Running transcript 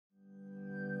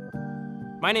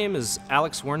My name is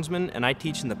Alex Wernsman, and I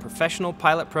teach in the Professional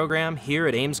Pilot Program here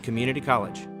at Ames Community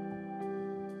College.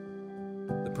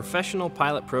 The Professional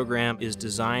Pilot Program is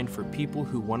designed for people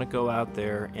who want to go out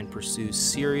there and pursue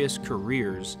serious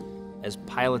careers as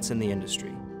pilots in the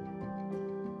industry.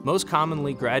 Most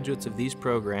commonly, graduates of these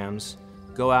programs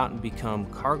go out and become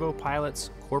cargo pilots,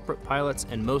 corporate pilots,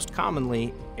 and most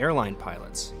commonly, airline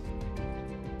pilots.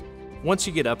 Once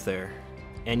you get up there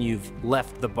and you've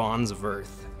left the bonds of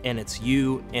Earth, and it's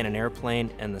you and an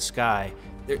airplane and the sky,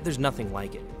 there's nothing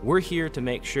like it. We're here to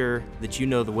make sure that you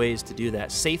know the ways to do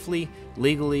that safely,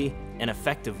 legally, and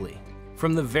effectively.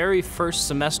 From the very first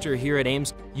semester here at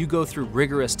Ames, you go through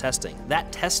rigorous testing.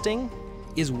 That testing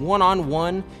is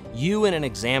one-on-one, you and an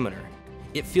examiner.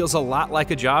 It feels a lot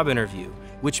like a job interview,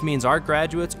 which means our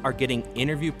graduates are getting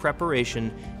interview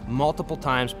preparation multiple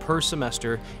times per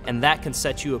semester, and that can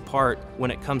set you apart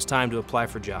when it comes time to apply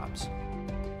for jobs.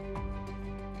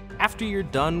 After you're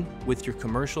done with your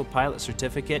commercial pilot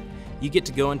certificate, you get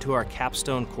to go into our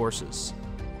capstone courses.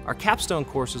 Our capstone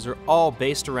courses are all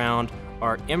based around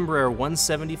our Embraer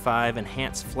 175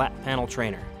 Enhanced Flat Panel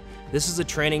Trainer. This is a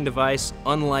training device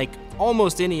unlike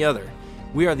almost any other.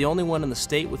 We are the only one in the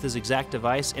state with this exact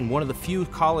device, and one of the few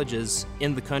colleges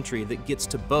in the country that gets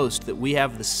to boast that we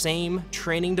have the same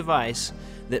training device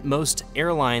that most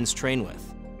airlines train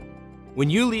with. When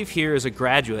you leave here as a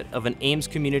graduate of an Ames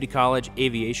Community College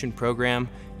aviation program,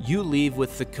 you leave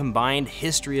with the combined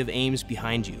history of Ames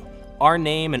behind you. Our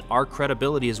name and our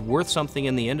credibility is worth something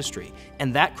in the industry,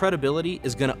 and that credibility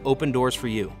is going to open doors for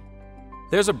you.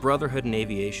 There's a brotherhood in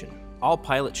aviation. All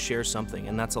pilots share something,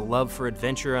 and that's a love for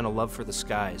adventure and a love for the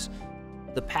skies.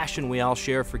 The passion we all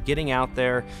share for getting out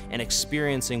there and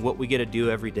experiencing what we get to do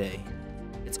every day.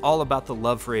 It's all about the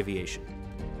love for aviation.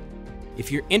 If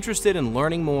you're interested in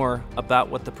learning more about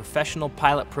what the Professional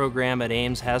Pilot Program at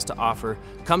Ames has to offer,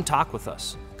 come talk with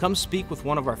us. Come speak with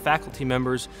one of our faculty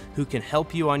members who can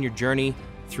help you on your journey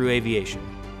through aviation.